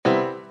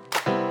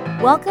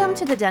Welcome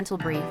to the Dental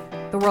Brief,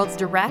 the world's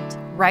direct,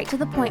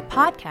 right-to-the-point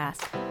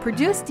podcast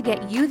produced to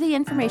get you the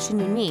information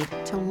you need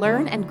to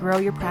learn and grow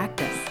your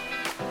practice.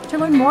 To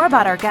learn more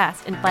about our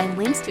guests and find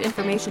links to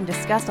information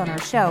discussed on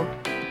our show,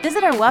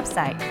 visit our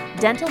website,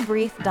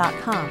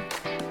 dentalbrief.com.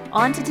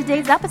 On to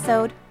today's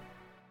episode.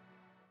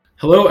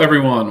 Hello,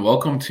 everyone.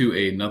 Welcome to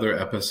another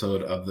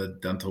episode of the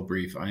Dental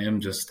Brief. I am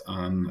just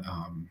on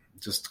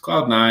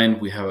cloud nine.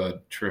 We have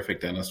a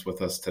terrific dentist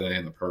with us today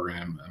in the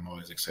program. I'm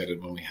always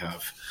excited when we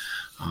have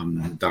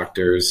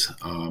doctors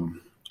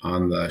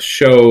on the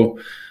show,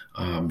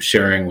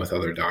 sharing with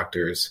other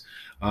doctors.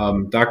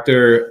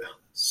 Dr.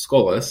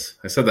 Skoulas,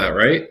 I said that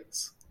right?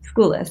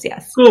 Skoulas,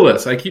 yes.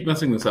 Skoulas. I keep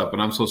messing this up,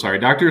 and I'm so sorry.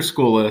 Dr.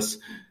 Skoulas,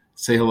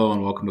 say hello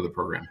and welcome to the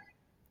program.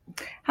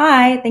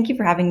 Hi, thank you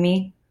for having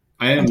me.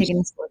 I'm taking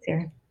the Skoulas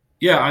here.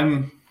 Yeah,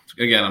 I'm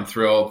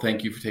thrilled.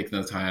 Thank you for taking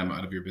the time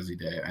out of your busy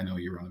day. I know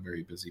you run a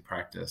very busy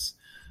practice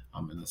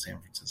in the San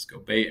Francisco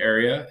Bay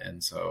Area.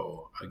 And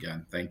so,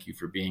 again, thank you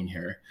for being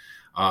here.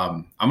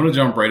 I'm going to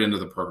jump right into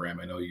the program.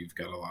 I know you've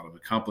got a lot of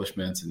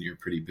accomplishments and you're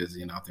pretty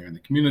busy and out there in the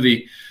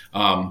community.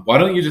 Why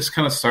don't you just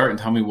kind of start and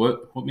tell me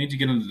what made you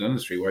get into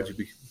dentistry? Why'd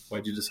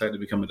you decide to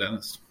become a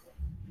dentist?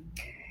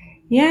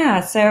 Yeah,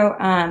 so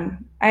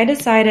I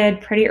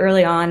decided pretty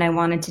early on I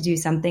wanted to do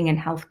something in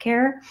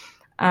healthcare.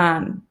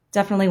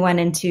 Definitely went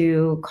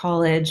into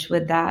college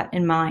with that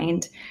in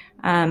mind.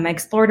 I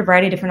explored a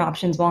variety of different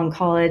options while in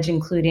college,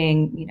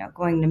 including,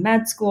 going to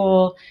med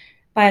school,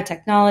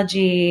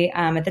 biotechnology.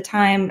 At the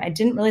time, I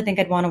didn't really think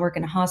I'd want to work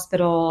in a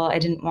hospital. I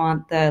didn't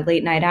want the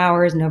late night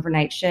hours and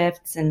overnight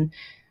shifts. And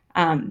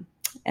then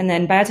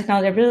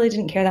biotechnology, I really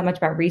didn't care that much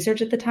about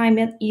research at the time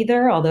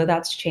either, although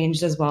that's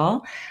changed as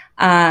well.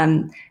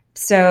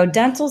 So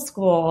dental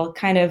school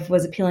kind of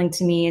was appealing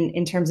to me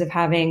in terms of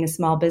having a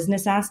small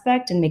business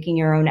aspect and making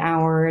your own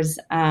hours.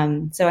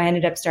 So I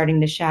ended up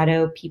starting to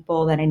shadow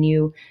people that I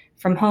knew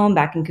from home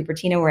back in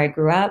Cupertino, where I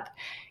grew up,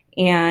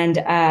 and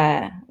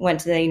went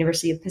to the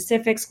University of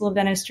Pacific School of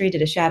Dentistry,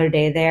 did a shadow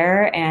day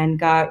there, and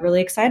got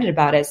really excited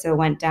about it. So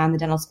went down the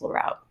dental school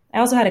route. I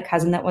also had a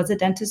cousin that was a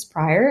dentist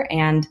prior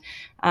and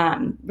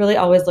really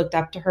always looked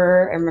up to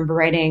her. I remember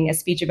writing a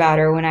speech about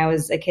her when I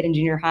was a kid in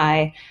junior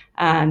high.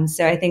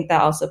 So I think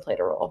that also played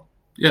a role.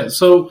 Yeah.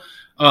 So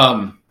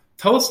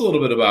tell us a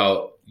little bit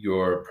about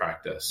your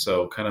practice.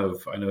 So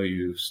I know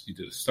you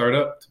did a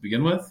startup to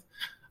begin with.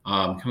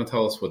 Kind of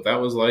tell us what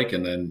that was like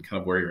and then kind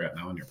of where you're at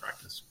now in your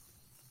practice.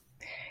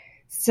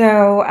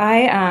 So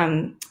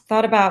I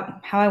thought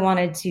about how I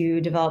wanted to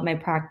develop my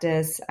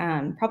practice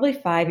probably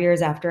 5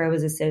 years after I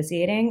was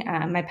associating.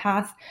 My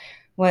path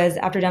was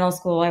after dental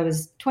school. I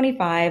was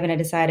 25 and I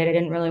decided I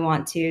didn't really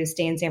want to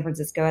stay in San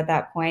Francisco at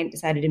that point,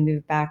 decided to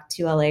move back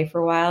to LA for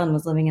a while and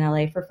was living in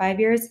LA for 5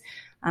 years.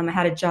 I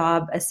had a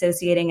job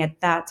associating at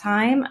that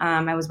time.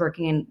 I was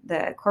working in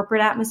the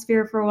corporate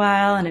atmosphere for a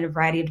while and in a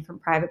variety of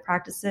different private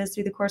practices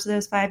through the course of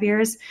those 5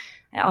 years.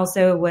 I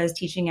also was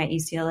teaching at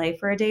UCLA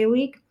for a day a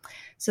week.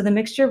 So the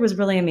mixture was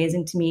really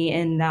amazing to me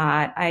in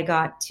that I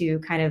got to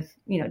kind of,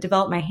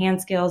 develop my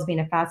hand skills, being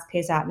a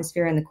fast-paced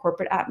atmosphere in the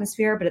corporate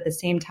atmosphere. But at the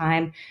same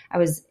time, I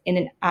was in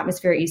an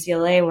atmosphere at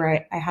UCLA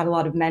where I had a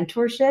lot of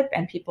mentorship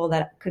and people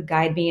that could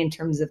guide me in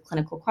terms of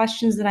clinical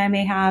questions that I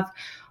may have,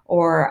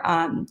 or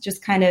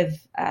just kind of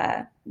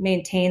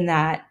maintain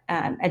that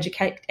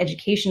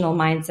educational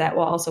mindset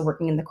while also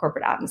working in the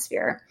corporate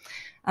atmosphere.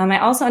 I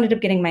also ended up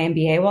getting my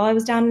MBA while I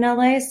was down in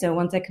LA. So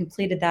once I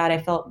completed that, I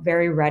felt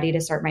very ready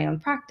to start my own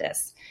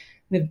practice.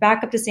 Moved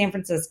back up to San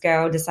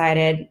Francisco,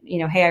 decided,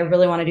 hey, I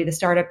really want to do the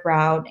startup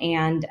route.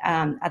 And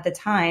at the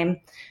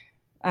time,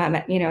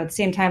 at the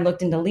same time,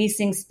 looked into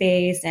leasing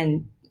space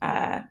and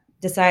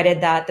decided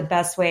that the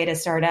best way to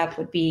start up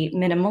would be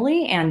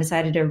minimally, and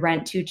decided to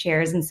rent 2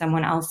 chairs in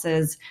someone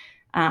else's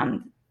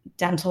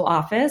dental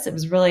office. It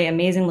was really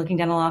amazing looking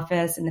dental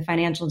office in the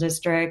financial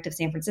district of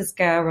San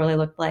Francisco. Really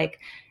looked like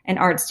an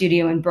art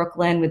studio in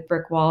Brooklyn with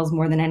brick walls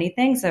more than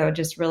anything. So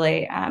just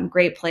really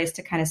great place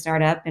to kind of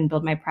start up and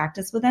build my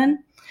practice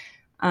within.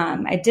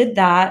 I did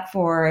that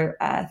for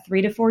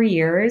 3 to 4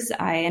 years.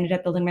 I ended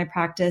up building my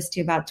practice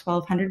to about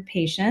 1,200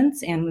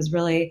 patients and was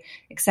really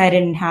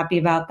excited and happy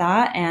about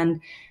that.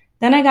 And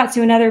then I got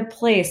to another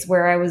place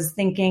where I was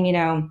thinking,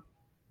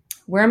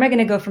 where am I going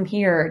to go from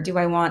here? Do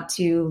I want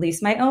to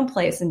lease my own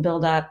place and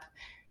build up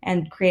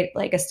and create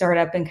like a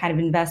startup and kind of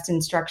invest in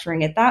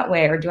structuring it that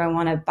way? Or do I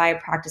want to buy a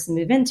practice and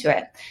move into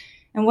it?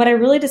 And what I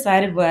really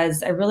decided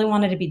was I really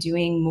wanted to be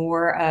doing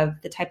more of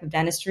the type of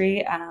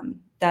dentistry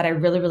that I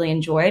really, really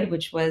enjoyed,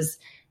 which was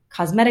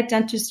cosmetic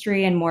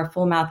dentistry and more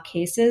full mouth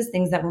cases,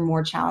 things that were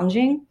more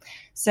challenging.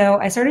 So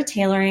I started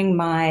tailoring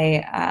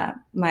my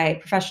my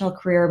professional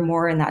career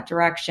more in that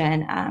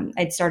direction.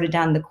 I'd started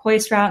down the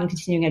COIS route and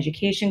continuing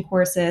education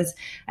courses.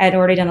 I had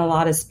already done a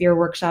lot of SPEAR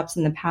workshops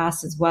in the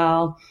past as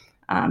well,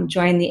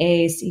 joined the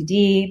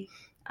AACD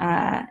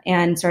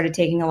and started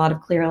taking a lot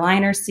of clear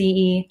aligner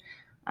CE.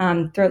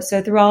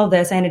 Through all of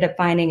this, I ended up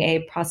finding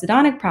a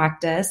prosthodontic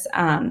practice,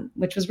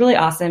 which was really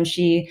awesome.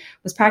 She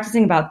was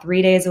practicing about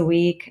 3 days a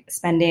week,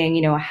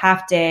 spending, a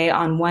half day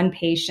on one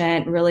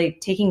patient, really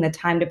taking the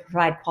time to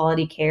provide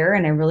quality care.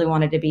 And I really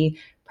wanted to be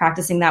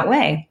practicing that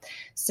way.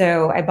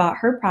 So I bought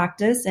her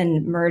practice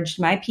and merged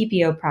my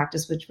PPO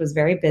practice, which was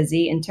very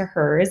busy, into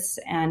hers.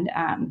 And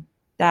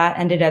that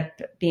ended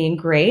up being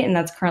great. And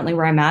that's currently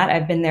where I'm at.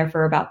 I've been there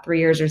for about 3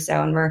 years or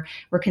so, and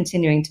we're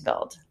continuing to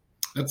build.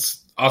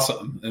 That's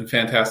awesome and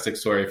fantastic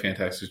story,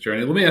 fantastic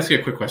journey. Let me ask you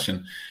a quick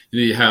question.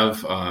 You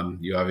have,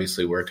 you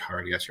obviously worked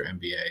hard, you got your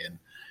MBA, and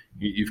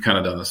you've kind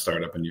of done the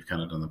startup and you've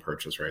kind of done the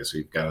purchase, right? So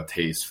you've got a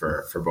taste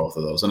for both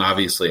of those. And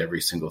obviously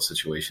every single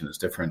situation is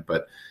different,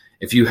 but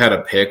if you had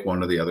to pick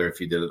one or the other,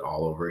 if you did it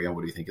all over again,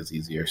 what do you think is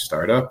easier,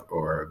 startup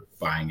or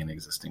buying an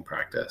existing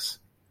practice?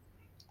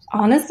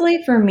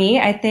 Honestly, for me,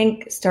 I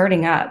think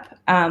starting up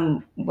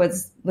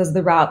was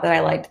the route that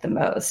I liked the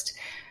most.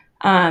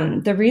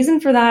 The reason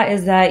for that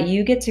is that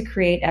you get to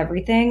create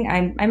everything.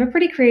 I'm a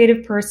pretty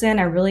creative person.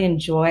 I really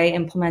enjoy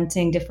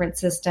implementing different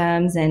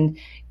systems and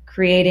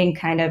creating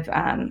kind of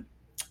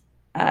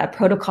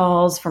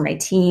protocols for my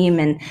team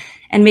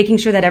and making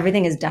sure that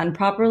everything is done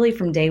properly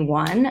from day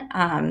one.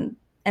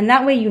 And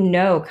that way,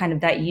 kind of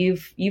that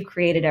you've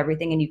created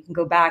everything, and you can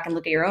go back and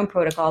look at your own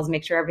protocols,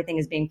 make sure everything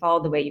is being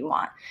followed the way you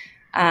want.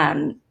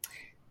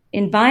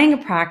 In buying a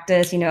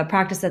practice, a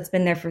practice that's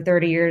been there for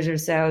 30 years or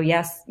so,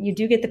 yes, you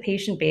do get the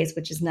patient base,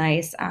 which is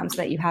nice, so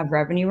that you have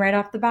revenue right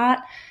off the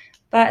bat.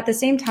 But at the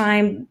same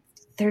time,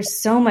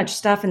 there's so much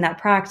stuff in that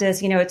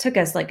practice. It took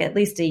us like at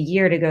least a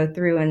year to go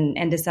through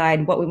and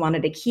decide what we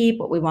wanted to keep,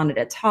 what we wanted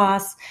to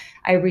toss.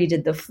 I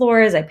redid the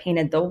floors, I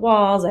painted the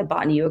walls, I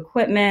bought new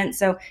equipment.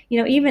 So,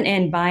 even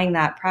in buying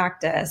that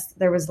practice,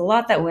 there was a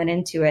lot that went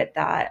into it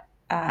that,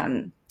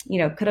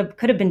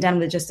 could have been done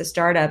with just a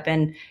startup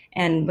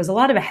and was a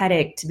lot of a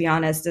headache, to be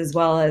honest, as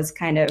well as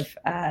kind of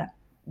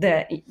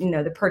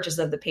the purchase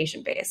of the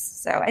patient base.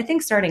 So I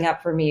think starting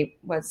up for me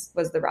was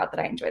the route that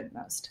I enjoyed the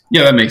most.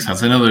 Yeah, that makes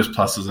sense. I know there's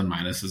pluses and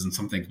minuses, and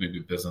some things maybe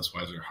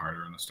business-wise are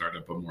harder in a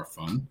startup, but more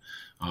fun,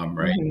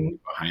 right? Mm-hmm.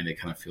 Behind it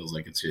kind of feels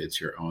like it's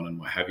your own and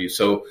what have you.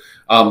 So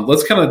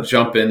let's kind of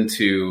jump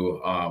into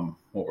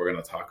what we're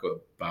going to talk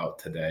about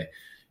today.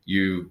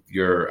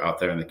 You're out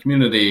there in the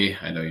community.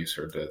 I know you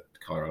served at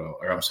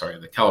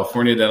the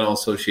California Dental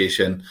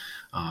Association,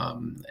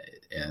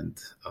 and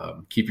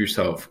keep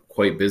yourself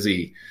quite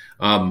busy.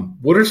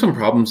 What are some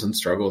problems and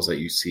struggles that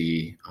you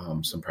see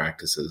some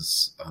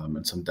practices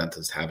and some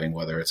dentists having,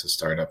 whether it's a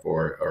startup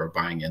or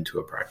buying into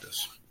a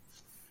practice?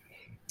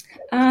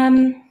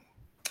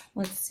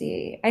 Let's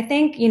see. I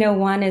think,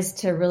 one is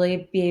to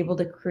really be able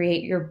to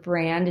create your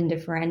brand and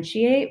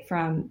differentiate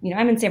from,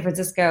 I'm in San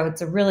Francisco.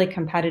 It's a really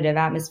competitive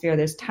atmosphere.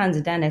 There's tons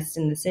of dentists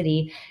in the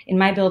city. In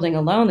my building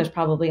alone, there's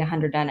probably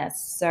 100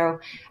 dentists.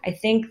 So I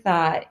think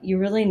that you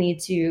really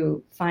need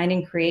to find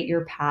and create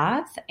your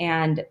path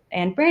and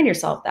brand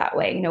yourself that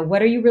way.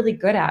 What are you really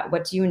good at?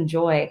 What do you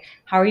enjoy?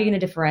 How are you going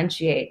to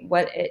differentiate?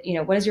 What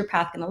is your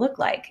path going to look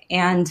like?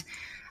 And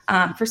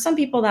for some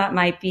people, that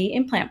might be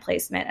implant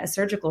placement, a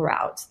surgical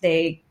route.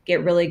 They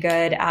get really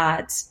good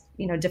at,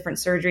 different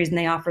surgeries, and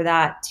they offer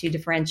that to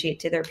differentiate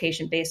to their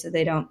patient base so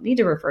they don't need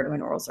to refer to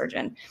an oral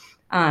surgeon.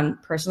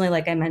 Personally,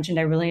 like I mentioned,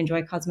 I really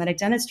enjoy cosmetic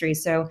dentistry.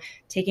 So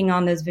taking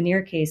on those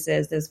veneer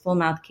cases, those full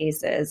mouth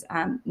cases,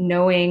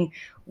 knowing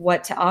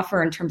what to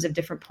offer in terms of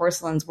different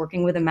porcelains,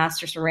 working with a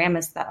master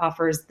ceramist that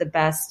offers the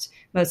best,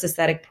 most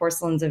aesthetic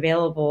porcelains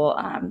available,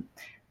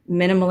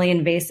 minimally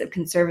invasive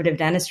conservative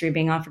dentistry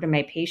being offered to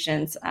my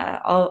patients.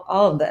 All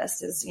of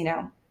this is,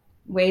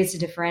 ways to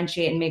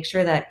differentiate and make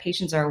sure that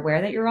patients are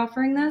aware that you're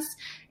offering this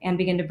and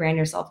begin to brand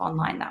yourself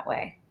online that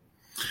way.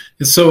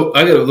 So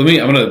I'm going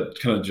to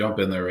kind of jump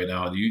in there right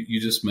now. You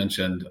just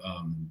mentioned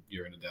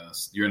you're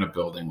in a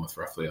building with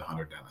roughly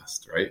 100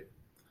 dentists, right?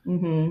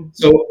 Mm-hmm.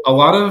 So a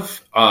lot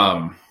of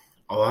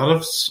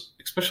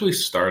especially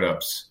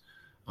startups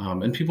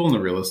and people in the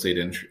real estate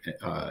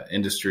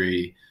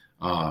industry,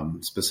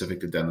 specific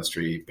to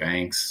dentistry,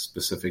 banks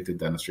specific to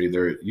dentistry,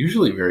 they're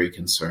usually very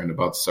concerned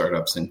about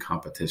startups and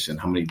competition.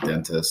 How many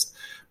dentists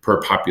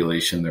per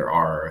population there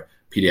are?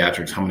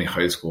 Pediatrics, how many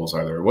high schools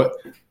are there? What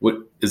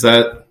is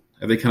that?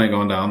 Are they kind of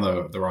going down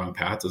the wrong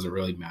path? Does it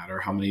really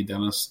matter how many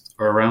dentists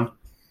are around?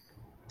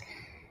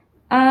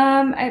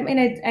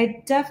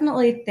 I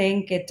definitely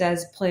think it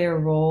does play a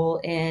role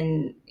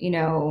in,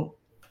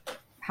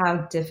 how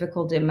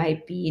difficult it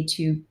might be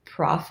to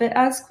profit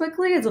as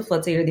quickly as if,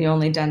 let's say, you're the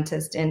only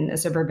dentist in a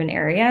suburban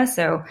area.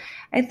 So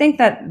I think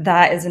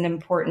that is an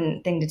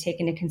important thing to take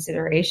into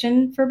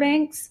consideration for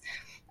banks.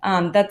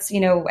 That's,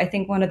 I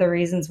think one of the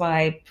reasons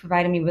why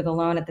providing me with a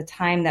loan at the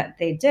time that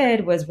they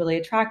did was really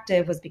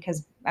attractive was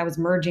because I was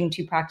merging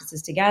two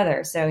practices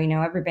together. So,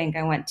 every bank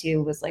I went to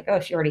was like, oh,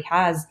 she already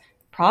has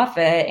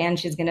profit and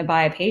she's going to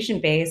buy a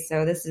patient base.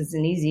 So this is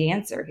an easy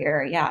answer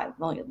here. Yeah,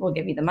 we'll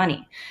give you the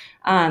money.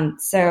 I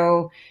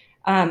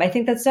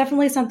think that's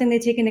definitely something they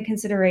take into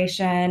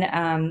consideration.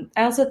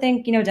 I also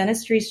think,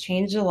 dentistry's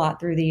changed a lot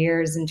through the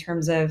years in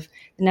terms of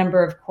the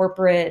number of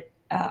corporate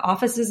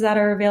offices that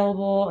are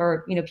available,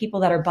 or, people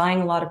that are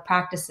buying a lot of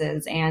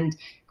practices and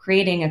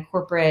creating a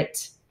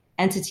corporate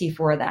entity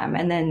for them,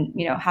 and then,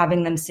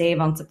 having them save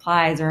on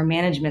supplies or a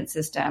management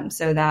system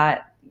so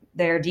that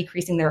they're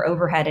decreasing their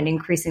overhead and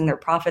increasing their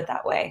profit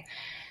that way.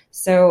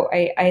 So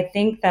I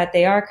think that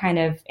they are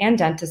and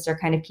dentists are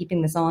kind of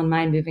keeping this all in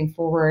mind moving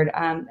forward.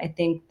 I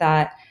think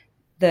that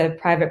the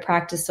private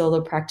practice solo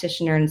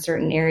practitioner in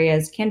certain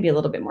areas can be a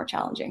little bit more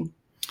challenging.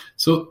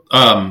 So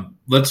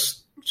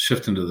let's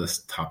shift into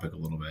this topic a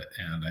little bit.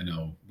 And I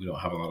know we don't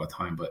have a lot of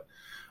time, but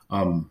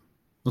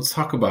let's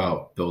talk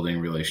about building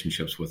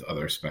relationships with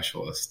other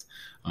specialists.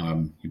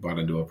 You bought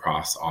into a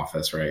pros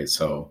office, right?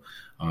 So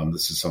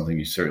this is something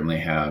you certainly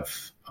have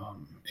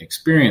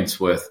experience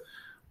with.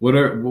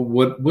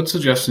 What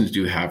suggestions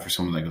do you have for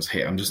someone that goes,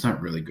 hey, I'm just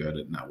not really good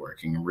at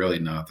networking. I'm really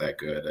not that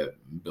good at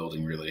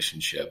building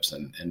relationships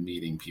and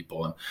meeting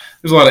people. And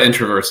there's a lot of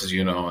introverts, as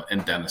you know,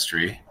 in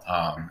dentistry,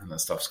 and that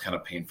stuff's kind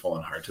of painful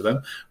and hard to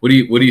them. What do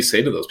you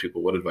say to those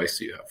people? What advice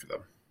do you have for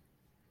them?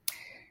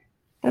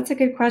 That's a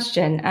good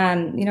question.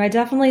 I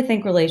definitely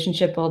think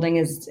relationship building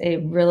is a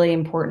really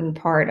important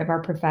part of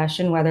our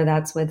profession, whether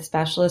that's with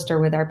specialists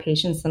or with our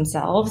patients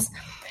themselves.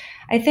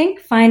 I think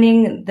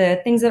finding the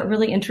things that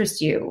really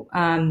interest you,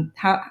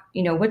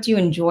 what do you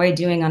enjoy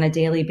doing on a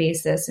daily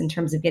basis in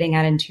terms of getting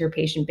out into your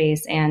patient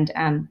base and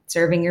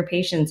serving your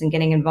patients and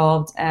getting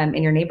involved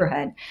in your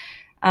neighborhood.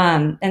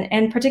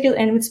 And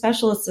particularly, and with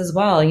specialists as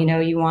well,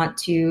 you want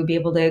to be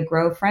able to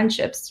grow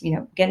friendships,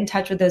 get in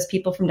touch with those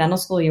people from dental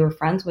school you were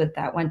friends with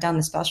that went down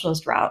the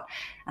specialist route,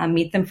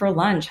 meet them for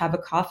lunch, have a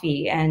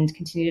coffee, and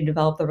continue to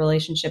develop the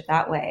relationship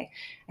that way.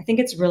 I think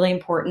it's really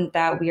important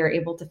that we are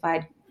able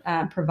to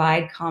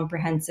provide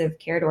comprehensive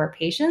care to our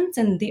patients.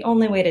 And the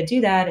only way to do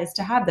that is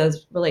to have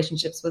those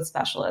relationships with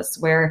specialists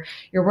where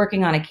you're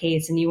working on a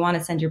case and you want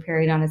to send your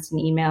periodontist an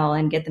email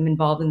and get them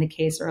involved in the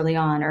case early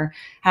on, or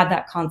have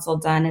that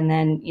consult done and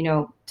then,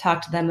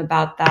 talk to them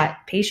about that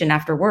patient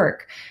after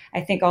work.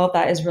 I think all of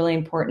that is really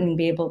important, and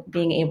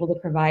being able to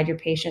provide your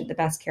patient the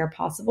best care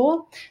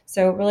possible.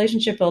 So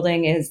relationship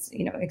building is,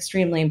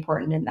 extremely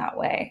important in that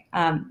way.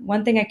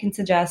 One thing I can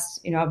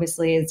suggest,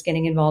 obviously, is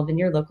getting involved in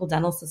your local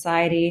dental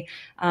society,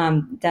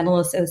 dental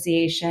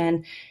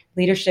association,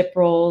 leadership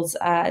roles.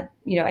 I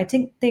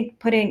think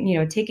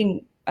putting,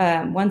 taking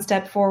one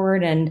step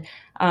forward and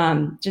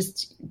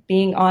just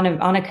being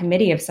on a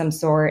committee of some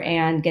sort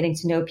and getting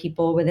to know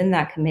people within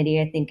that committee,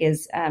 I think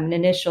is an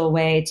initial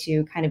way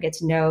to kind of get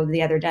to know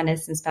the other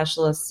dentists and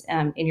specialists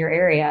in your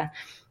area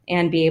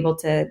and be able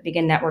to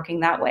begin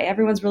networking that way.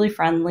 Everyone's really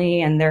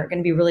friendly and they're going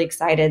to be really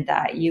excited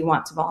that you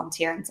want to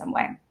volunteer in some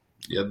way.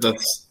 Yeah,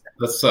 that's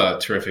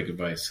terrific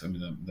advice. I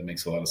mean, that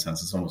makes a lot of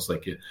sense. It's almost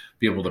like you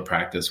be able to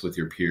practice with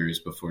your peers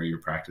before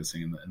you're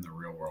practicing in the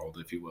real world,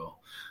 if you will.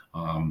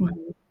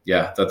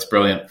 Yeah, that's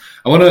brilliant.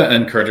 I want to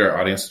encourage our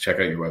audience to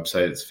check out your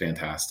website. It's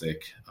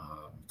fantastic.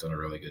 Done a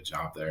really good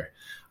job there.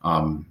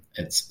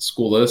 It's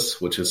Skoulas,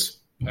 which is,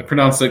 I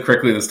pronounced it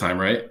correctly this time,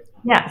 right?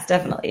 Yes,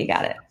 definitely. You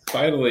got it.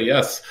 Finally,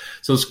 yes.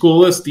 So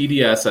Skoulas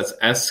DDS, that's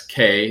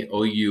SKOULAS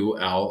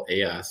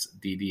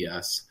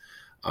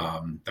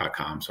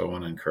DDS.com. So I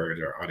want to encourage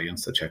our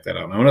audience to check that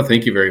out. And I want to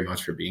thank you very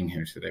much for being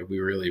here today. We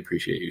really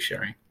appreciate you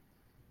sharing.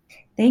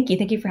 Thank you.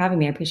 Thank you for having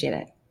me. I appreciate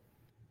it.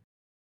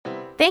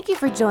 Thank you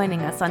for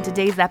joining us on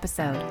today's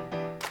episode.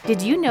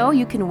 Did you know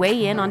you can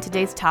weigh in on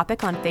today's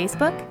topic on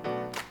Facebook?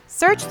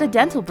 Search The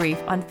Dental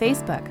Brief on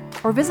Facebook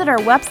or visit our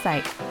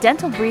website,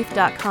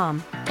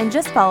 dentalbrief.com, and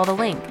just follow the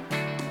link.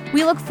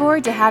 We look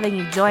forward to having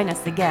you join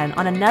us again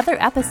on another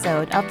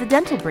episode of The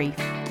Dental Brief.